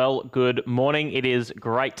Well, good morning. It is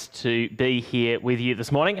great to be here with you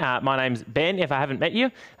this morning. My name's Ben, if I haven't met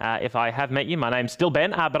you. If I have met you, my name's still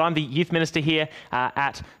Ben, but I'm the youth minister here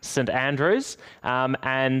at St Andrews.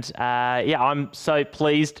 I'm so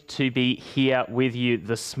pleased to be here with you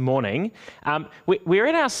this morning. We're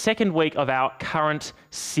in our second week of our current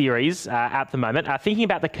series at the moment, thinking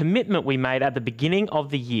about the commitment we made at the beginning of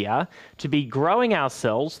the year to be growing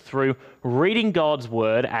ourselves through reading God's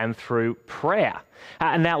Word and through prayer.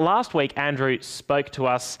 And now last week, Andrew spoke to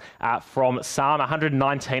us from Psalm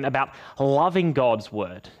 119 about loving God's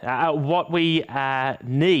Word, what we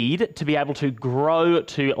need to be able to grow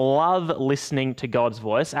to love listening to God's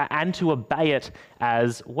voice and to obey it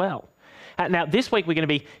as well. Now, this week we're going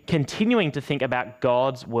to be continuing to think about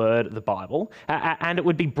God's Word, the Bible, and it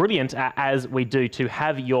would be brilliant as we do to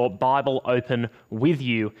have your Bible open with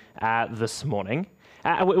you this morning.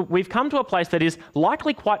 We've come to a place that is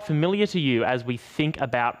likely quite familiar to you as we think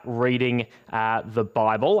about reading the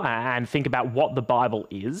Bible and think about what the Bible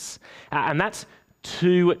is, and that's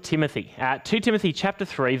 2 Timothy. 2 Timothy chapter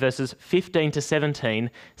 3, verses 15 to 17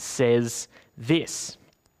 says this.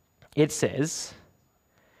 It says,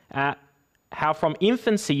 how from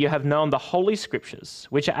infancy you have known the Holy Scriptures,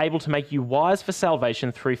 which are able to make you wise for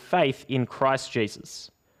salvation through faith in Christ Jesus.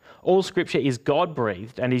 All Scripture is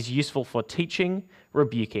God-breathed and is useful for teaching,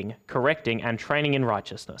 rebuking, correcting, and training in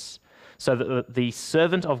righteousness, so that the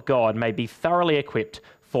servant of God may be thoroughly equipped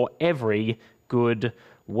for every good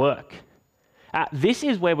work. This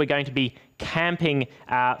is where we're going to be camping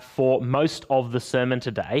for most of the sermon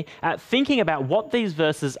today, thinking about what these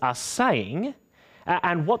verses are saying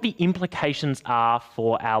and what the implications are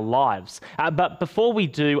for our lives. But before we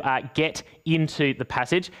do get into the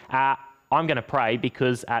passage, I'm going to pray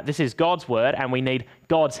because this is God's Word and we need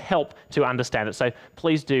God's help to understand it. So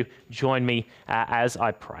please do join me as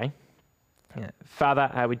I pray.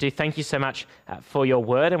 Father, we do thank you so much for your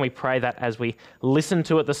Word, and we pray that as we listen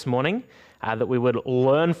to it this morning, that we would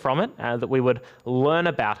learn from it, that we would learn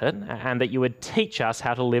about it, and that you would teach us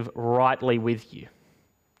how to live rightly with you.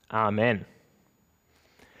 Amen.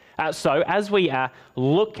 So as we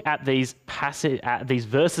look at these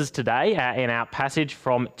verses today in our passage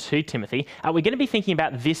from 2 Timothy, we're going to be thinking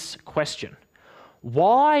about this question.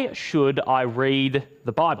 Why should I read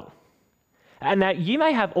the Bible? And now you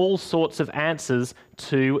may have all sorts of answers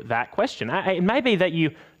to that question. It may be that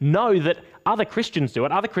you know that other Christians do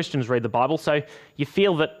it. Other Christians read the Bible, so you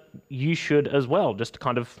feel that you should as well, just to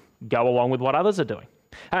kind of go along with what others are doing.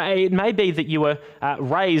 It may be that you were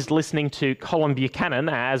raised listening to Colin Buchanan,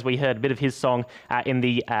 as we heard a bit of his song in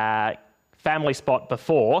the family spot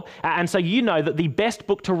before, and so you know that the best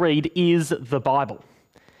book to read is the Bible.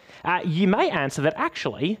 You may answer that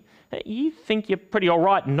actually you think you're pretty all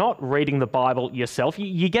right not reading the Bible yourself.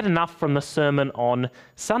 You get enough from the sermon on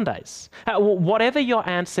Sundays. Whatever your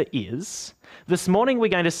answer is, this morning we're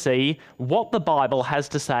going to see what the Bible has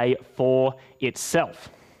to say for itself.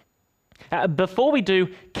 Before we do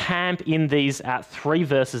camp in these 3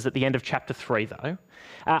 verses at the end of chapter 3, though,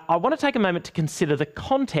 I want to take a moment to consider the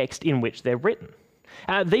context in which they're written.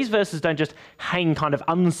 These verses don't just hang kind of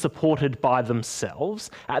unsupported by themselves.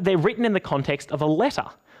 They're written in the context of a letter,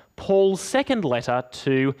 Paul's second letter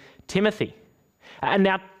to Timothy. And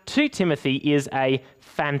now, 2 Timothy is a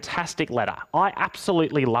fantastic letter. I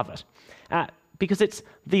absolutely love it because it's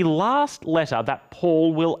the last letter that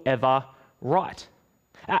Paul will ever write.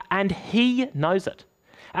 And he knows it.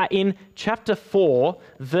 In chapter 4,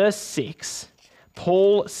 verse 6,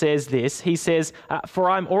 Paul says this. He says, for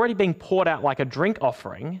I'm already being poured out like a drink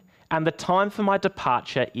offering, and the time for my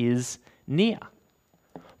departure is near.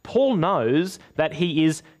 Paul knows that he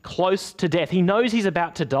is close to death. He knows he's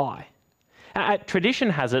about to die. Tradition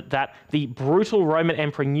has it that the brutal Roman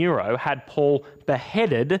Emperor Nero had Paul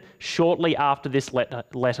beheaded shortly after this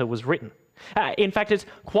letter was written. In fact, it's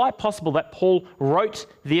quite possible that Paul wrote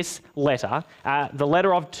this letter, the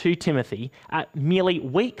letter of 2 Timothy, merely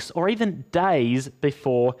weeks or even days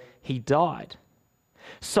before he died.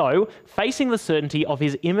 So, facing the certainty of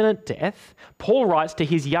his imminent death, Paul writes to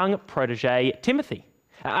his young protege, Timothy,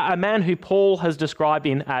 a man who Paul has described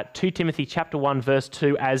in 2 Timothy chapter 1, verse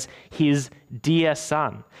 2 as his dear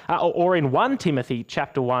son, or in 1 Timothy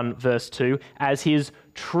chapter 1, verse 2 as his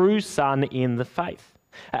true son in the faith.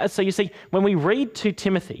 So you see, when we read 2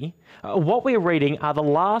 Timothy, what we're reading are the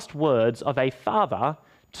last words of a father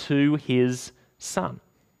to his son.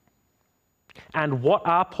 And what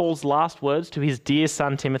are Paul's last words to his dear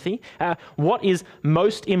son Timothy? What is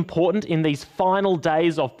most important in these final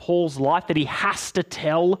days of Paul's life that he has to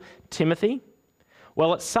tell Timothy?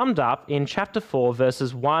 Well, it's summed up in chapter 4,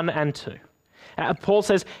 verses 1 and 2. Paul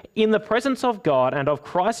says, in the presence of God and of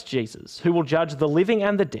Christ Jesus, who will judge the living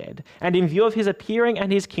and the dead, and in view of his appearing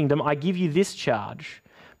and his kingdom, I give you this charge: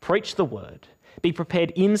 preach the word, be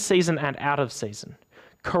prepared in season and out of season,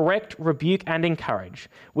 correct, rebuke, and encourage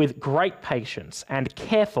with great patience and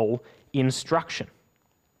careful instruction.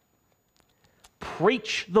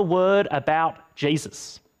 Preach the word about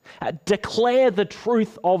Jesus. Declare the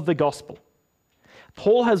truth of the gospel.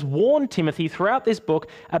 Paul has warned Timothy throughout this book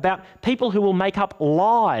about people who will make up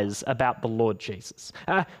lies about the Lord Jesus,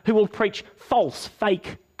 who will preach false,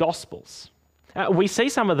 fake gospels. We see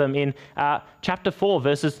some of them in chapter 4,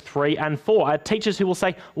 verses 3 and 4. Teachers who will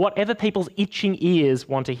say whatever people's itching ears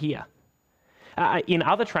want to hear. In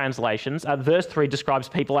other translations, verse 3 describes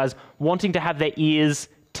people as wanting to have their ears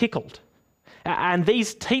tickled. And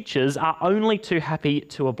these teachers are only too happy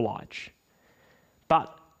to oblige.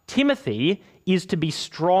 But Timothy is to be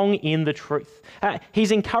strong in the truth.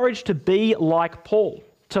 He's encouraged to be like Paul,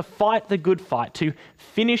 to fight the good fight, to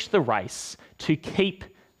finish the race, to keep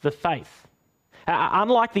the faith.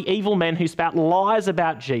 Unlike the evil men who spout lies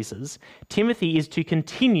about Jesus, Timothy is to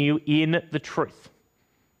continue in the truth.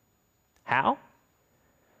 How?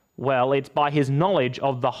 Well, it's by his knowledge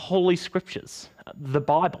of the Holy Scriptures, the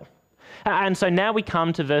Bible. And so now we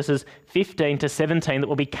come to verses 15 to 17 that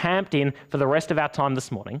will be camped in for the rest of our time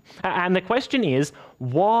this morning. And the question is,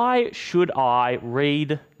 why should I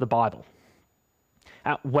read the Bible?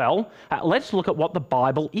 Let's look at what the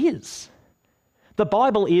Bible is. The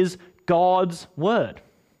Bible is God's Word.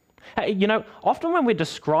 Often when we're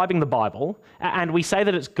describing the Bible and we say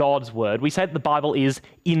that it's God's Word, we say that the Bible is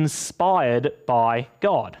inspired by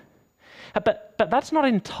God. But that's not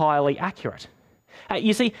entirely accurate.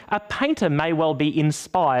 You see, a painter may well be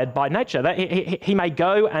inspired by nature. He may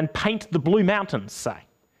go and paint the Blue Mountains, say.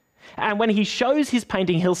 And when he shows his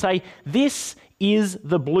painting, he'll say, "This is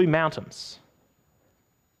the Blue Mountains."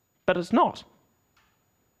 But it's not.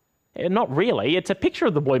 Not really. It's a picture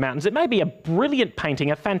of the Blue Mountains. It may be a brilliant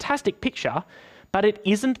painting, a fantastic picture, but it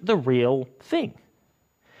isn't the real thing.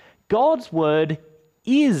 God's Word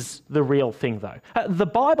is the real thing, though. The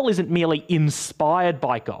Bible isn't merely inspired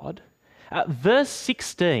by God. Verse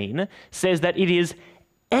 16 says that it is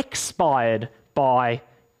expired by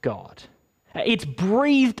God. It's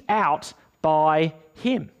breathed out by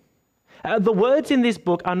Him. The words in this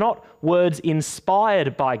book are not words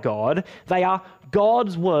inspired by God. They are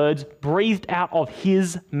God's words breathed out of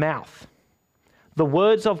His mouth. The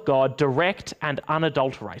words of God, direct and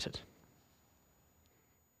unadulterated.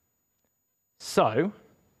 So,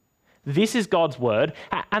 this is God's word,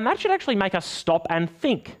 and that should actually make us stop and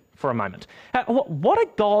think for a moment. What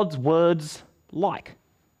are God's words like?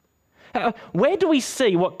 Where do we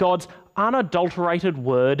see what God's unadulterated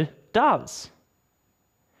word does?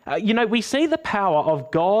 We see the power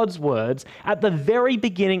of God's words at the very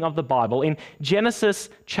beginning of the Bible in Genesis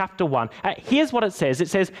chapter 1. Here's what it says. It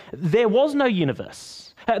says, there was no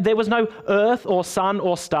universe. There was no earth or sun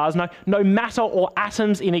or stars, no matter or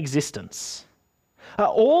atoms in existence.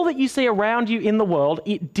 All that you see around you in the world,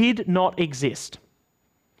 it did not exist.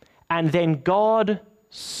 And then God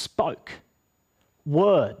spoke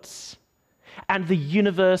words, and the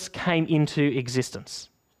universe came into existence.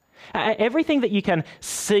 Everything that you can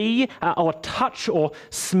see or touch or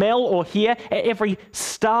smell or hear, every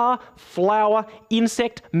star, flower,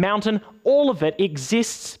 insect, mountain, all of it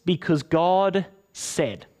exists because God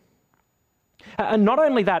said. And not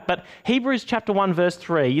only that, but Hebrews chapter 1 verse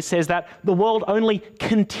 3 says that the world only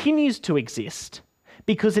continues to exist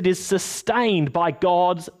because it is sustained by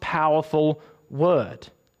God's powerful word.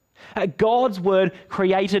 God's word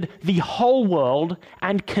created the whole world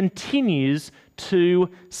and continues to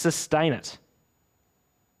sustain it.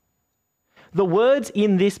 The words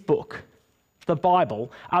in this book, the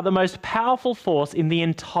Bible, are the most powerful force in the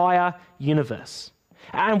entire universe.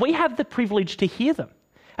 And we have the privilege to hear them,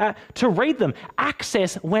 to read them,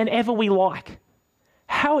 access whenever we like.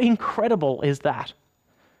 How incredible is that?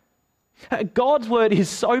 God's word is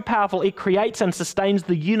so powerful, it creates and sustains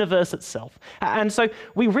the universe itself. And so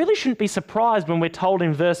we really shouldn't be surprised when we're told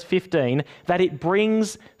in verse 15 that it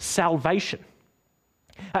brings salvation.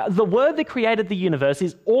 The word that created the universe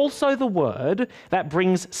is also the word that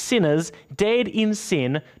brings sinners dead in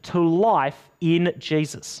sin to life in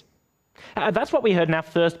Jesus. That's what we heard in our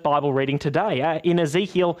first Bible reading today, in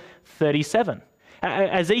Ezekiel 37.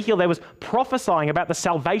 Ezekiel there was prophesying about the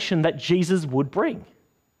salvation that Jesus would bring.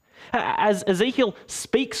 As Ezekiel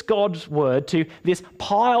speaks God's word to this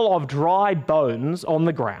pile of dry bones on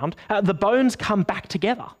the ground, the bones come back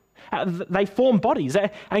together. They form bodies,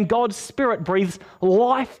 and God's Spirit breathes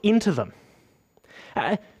life into them.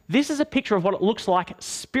 this is a picture of what it looks like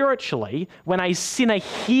spiritually when a sinner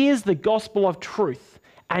hears the gospel of truth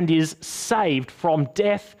and is saved from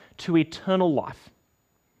death to eternal life.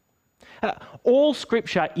 All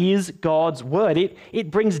Scripture is God's word.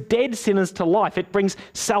 It brings dead sinners to life. It brings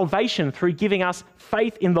salvation through giving us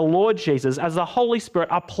faith in the Lord Jesus as the Holy Spirit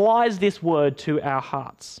applies this word to our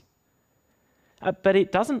hearts. But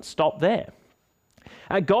it doesn't stop there.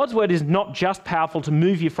 God's word is not just powerful to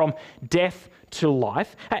move you from death to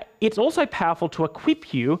life. It's also powerful to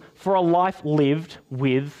equip you for a life lived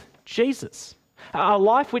with Jesus. A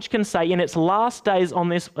life which can say in its last days on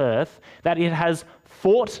this earth that it has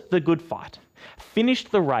fought the good fight,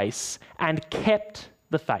 finished the race, and kept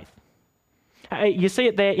the faith. You see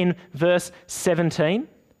it there in verse 17.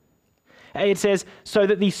 It says, so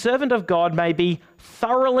that the servant of God may be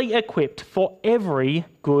thoroughly equipped for every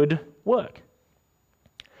good work.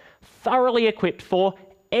 Thoroughly equipped for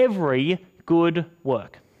every good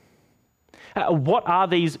work. What are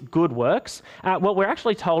these good works? Well, we're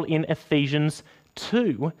actually told in Ephesians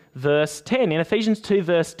 2, verse 10. In Ephesians 2,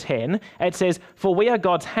 verse 10, it says, for we are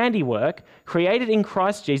God's handiwork, created in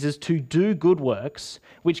Christ Jesus to do good works,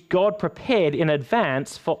 which God prepared in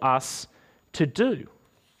advance for us to do.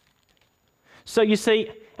 So you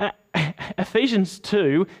see, Ephesians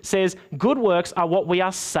 2 says good works are what we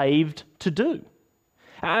are saved to do.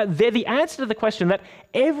 They're the answer to the question that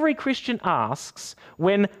every Christian asks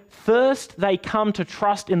when first they come to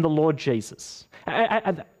trust in the Lord Jesus.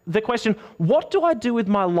 The question, what do I do with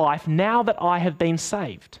my life now that I have been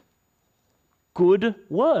saved? Good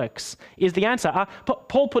works is the answer.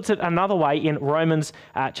 Paul puts it another way in Romans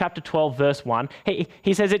chapter 12, verse 1.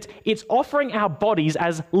 He says it's offering our bodies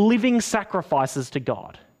as living sacrifices to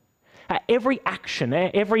God. Every action,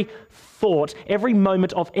 every thought, every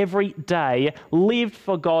moment of every day lived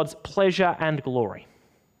for God's pleasure and glory.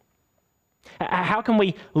 How can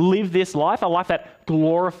we live this life? A life that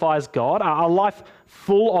glorifies God, a life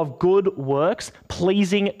full of good works,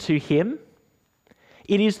 pleasing to Him?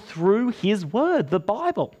 It is through His Word, the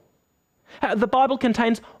Bible. The Bible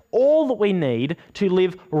contains all that we need to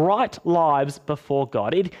live right lives before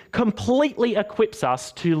God. It completely equips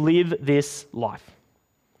us to live this life.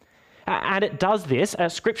 And it does this,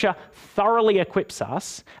 Scripture thoroughly equips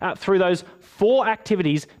us through those 4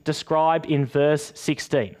 activities described in verse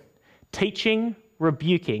 16. Teaching,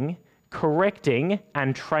 rebuking, correcting,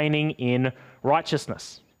 and training in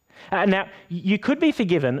righteousness. Now, you could be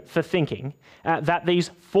forgiven for thinking that these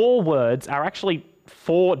 4 words are actually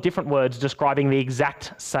 4 different words describing the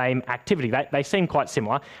exact same activity. They seem quite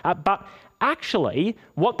similar, but actually,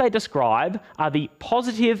 what they describe are the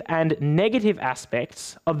positive and negative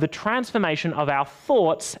aspects of the transformation of our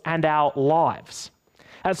thoughts and our lives.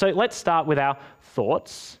 So let's start with our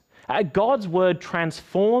thoughts. God's word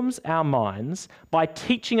transforms our minds by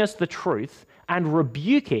teaching us the truth and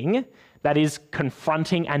rebuking, that is,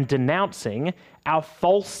 confronting and denouncing, our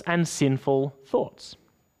false and sinful thoughts.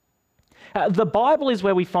 The Bible is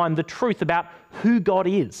where we find the truth about who God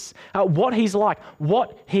is, what He's like,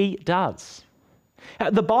 what He does.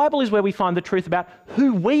 The Bible is where we find the truth about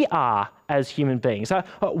who we are as human beings,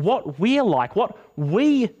 what we're like, what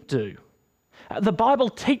we do. The Bible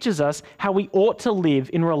teaches us how we ought to live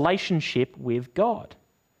in relationship with God.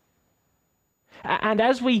 And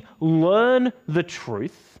as we learn the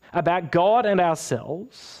truth about God and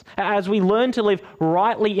ourselves, as we learn to live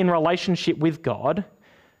rightly in relationship with God,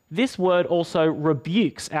 this word also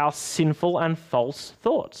rebukes our sinful and false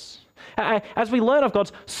thoughts. As we learn of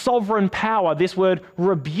God's sovereign power, this word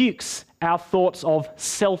rebukes our thoughts of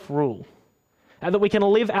self-rule, and that we can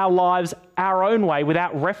live our lives our own way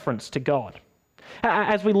without reference to God.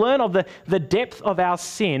 As we learn of the depth of our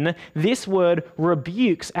sin, this word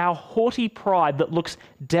rebukes our haughty pride that looks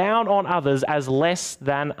down on others as less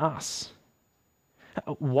than us.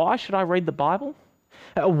 Why should I read the Bible?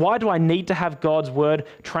 Why do I need to have God's word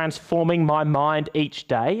transforming my mind each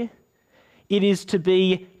day? It is to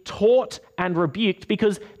be taught and rebuked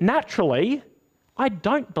because naturally, I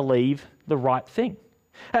don't believe the right thing.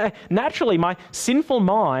 Naturally, my sinful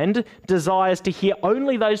mind desires to hear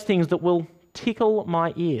only those things that will tickle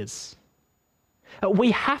my ears.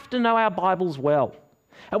 We have to know our Bibles well.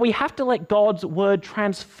 We have to let God's word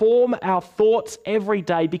transform our thoughts every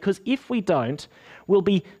day, because if we don't, we'll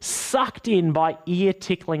be sucked in by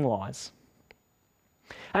ear-tickling lies.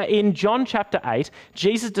 In John chapter 8,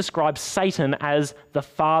 Jesus describes Satan as the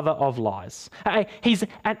father of lies. He's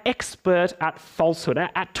an expert at falsehood,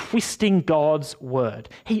 at twisting God's word.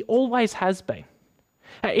 He always has been.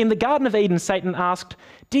 In the Garden of Eden, Satan asked,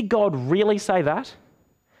 "Did God really say that?"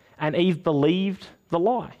 And Eve believed the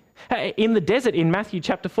lie. In the desert in Matthew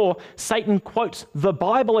chapter 4, Satan quotes the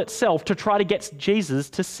Bible itself to try to get Jesus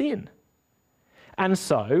to sin. And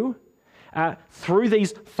so, through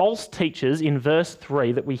these false teachers in verse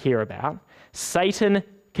 3 that we hear about, Satan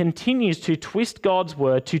continues to twist God's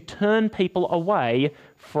word to turn people away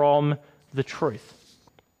from the truth.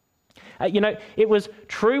 It was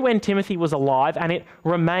true when Timothy was alive, and it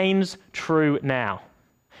remains true now.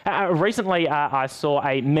 Recently, I saw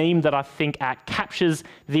a meme that I think captures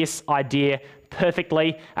this idea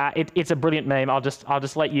perfectly. It's a brilliant meme. I'll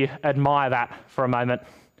just let you admire that for a moment.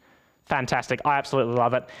 Fantastic. I absolutely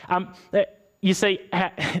love it. You see,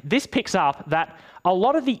 this picks up that a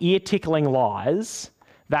lot of the ear-tickling lies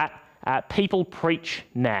that people preach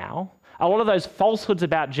now, a lot of those falsehoods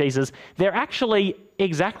about Jesus, they're actually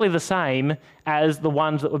exactly the same as the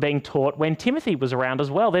ones that were being taught when Timothy was around as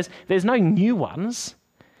well. There's no new ones.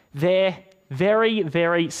 They're very,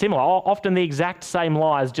 very similar, often the exact same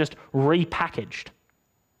lies, just repackaged.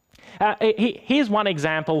 Here's one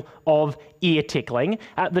example of ear tickling.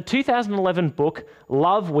 The 2011 book,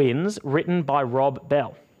 Love Wins, written by Rob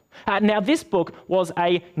Bell. Now, this book was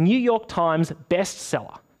a New York Times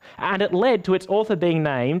bestseller, and it led to its author being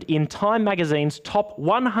named in Time magazine's top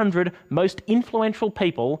 100 most influential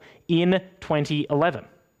people in 2011.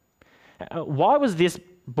 Why was this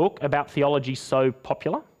book about theology so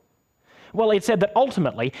popular? Well, it said that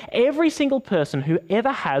ultimately, every single person who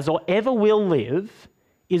ever has or ever will live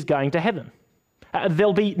is going to heaven.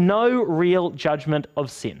 There'll be no real judgment of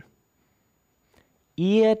sin.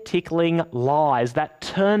 Ear-tickling lies that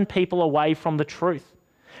turn people away from the truth.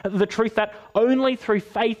 The truth that only through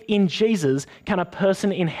faith in Jesus can a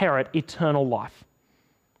person inherit eternal life.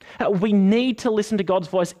 We need to listen to God's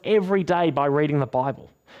voice every day by reading the Bible.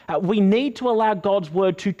 We need to allow God's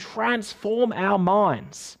word to transform our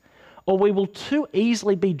minds, or we will too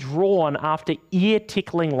easily be drawn after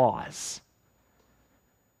ear-tickling lies.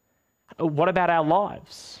 What about our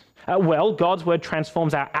lives? Well, God's word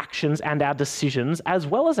transforms our actions and our decisions as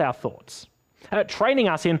well as our thoughts, training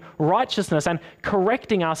us in righteousness and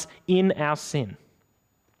correcting us in our sin.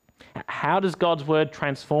 How does God's word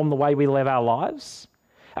transform the way we live our lives?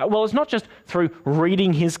 Well, it's not just through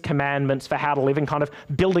reading his commandments for how to live and kind of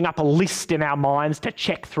building up a list in our minds to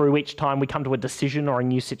check through each time we come to a decision or a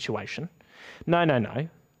new situation. No.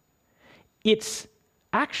 It's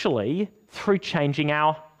actually through changing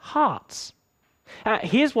our hearts.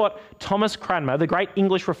 Here's what Thomas Cranmer, the great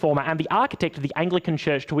English reformer and the architect of the Anglican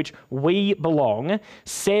Church to which we belong,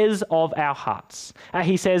 says of our hearts.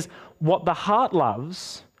 He says, "What the heart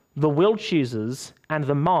loves, the will chooses, and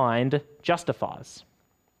the mind justifies."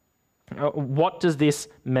 What does this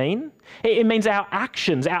mean? It means our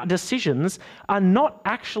actions, our decisions, are not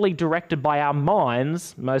actually directed by our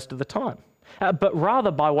minds most of the time, but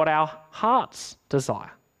rather by what our hearts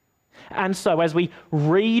desire. And so as we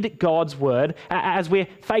read God's word, as we're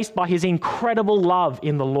faced by his incredible love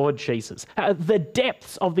in the Lord Jesus, the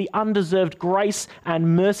depths of the undeserved grace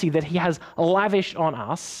and mercy that he has lavished on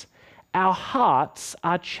us, our hearts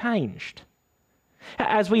are changed.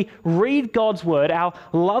 As we read God's word, our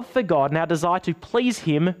love for God and our desire to please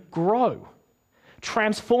him grow,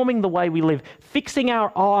 transforming the way we live, fixing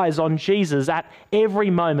our eyes on Jesus at every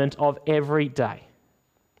moment of every day.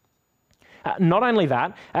 Not only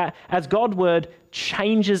that, as God's word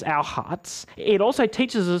changes our hearts, it also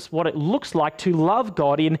teaches us what it looks like to love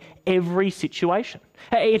God in every situation.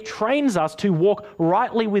 It trains us to walk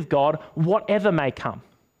rightly with God, whatever may come.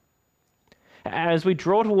 As we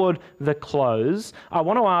draw toward the close, I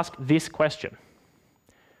want to ask this question.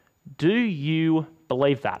 Do you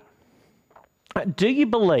believe that? Do you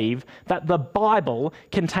believe that the Bible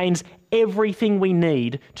contains everything we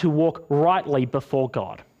need to walk rightly before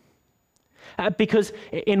God? Because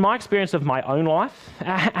in my experience of my own life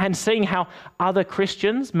and seeing how other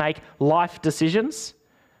Christians make life decisions,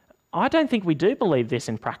 I don't think we do believe this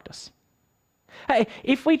in practice.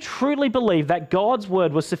 If we truly believe that God's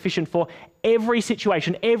word was sufficient for every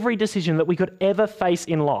situation, every decision that we could ever face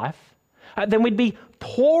in life, then we'd be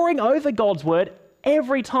poring over God's word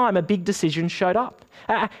every time a big decision showed up,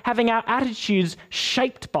 having our attitudes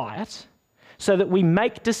shaped by it so that we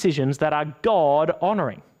make decisions that are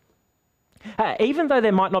God-honoring. Even though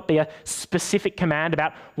there might not be a specific command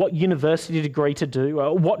about what university degree to do,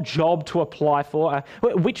 what job to apply for,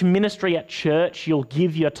 which ministry at church you'll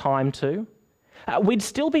give your time to, we'd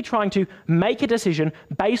still be trying to make a decision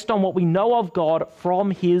based on what we know of God from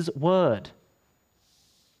his word.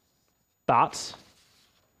 But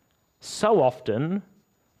so often,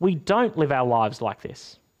 we don't live our lives like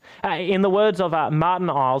this. In the words of Martin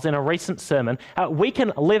Iles in a recent sermon, we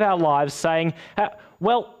can live our lives saying,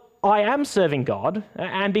 well, I am serving God,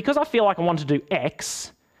 and because I feel like I want to do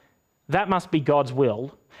X, that must be God's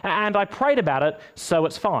will, and I prayed about it, so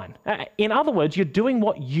it's fine. In other words, you're doing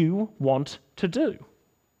what you want to do.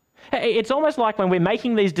 It's almost like when we're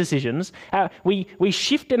making these decisions, we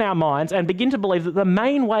shift in our minds and begin to believe that the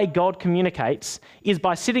main way God communicates is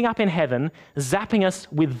by sitting up in heaven, zapping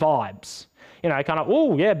us with vibes. You know, kind of,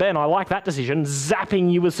 oh, yeah, Ben, I like that decision,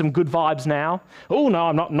 zapping you with some good vibes now. Oh, no,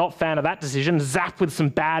 I'm not a fan of that decision, zap with some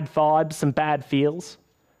bad vibes, some bad feels.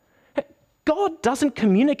 God doesn't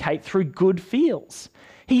communicate through good feels.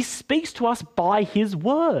 He speaks to us by his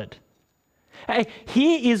word.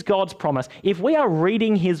 Here is God's promise. If we are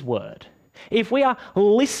reading his word, if we are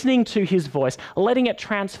listening to his voice, letting it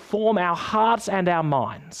transform our hearts and our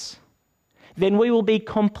minds, then we will be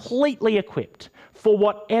completely equipped for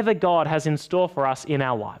whatever God has in store for us in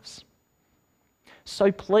our lives.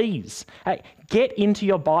 So please, get into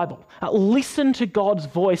your Bible. Listen to God's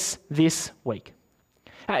voice this week.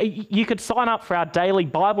 You could sign up for our daily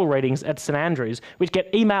Bible readings at St Andrews, which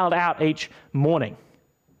get emailed out each morning.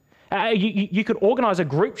 You could organise a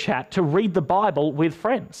group chat to read the Bible with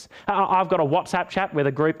friends. I've got a WhatsApp chat with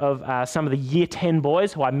a group of some of the Year 10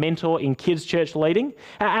 boys who I mentor in kids' church leading,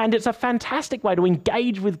 and it's a fantastic way to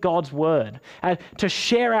engage with God's Word, to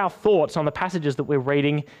share our thoughts on the passages that we're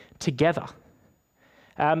reading together.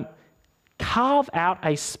 Carve out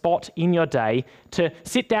a spot in your day to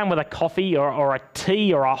sit down with a coffee or a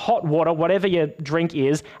tea or a hot water, whatever your drink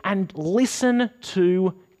is, and listen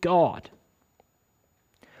to God.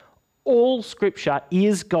 All Scripture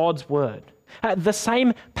is God's word, the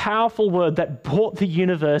same powerful word that brought the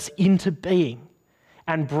universe into being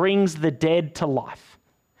and brings the dead to life.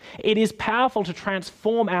 It is powerful to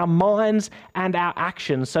transform our minds and our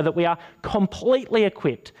actions so that we are completely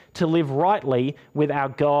equipped to live rightly with our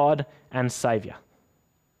God and Saviour.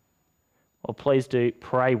 Well, please do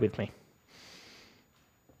pray with me.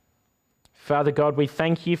 Father God, we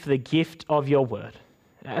thank you for the gift of your word.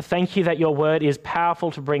 Thank you that your word is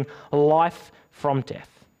powerful to bring life from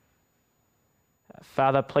death.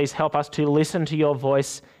 Father, please help us to listen to your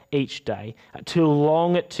voice each day, to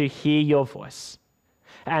long to hear your voice.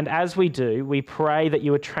 And as we do, we pray that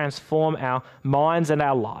you would transform our minds and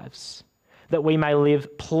our lives, that we may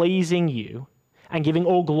live pleasing you and giving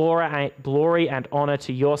all glory and honour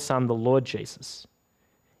to your Son, the Lord Jesus.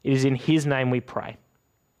 It is in his name we pray.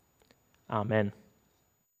 Amen.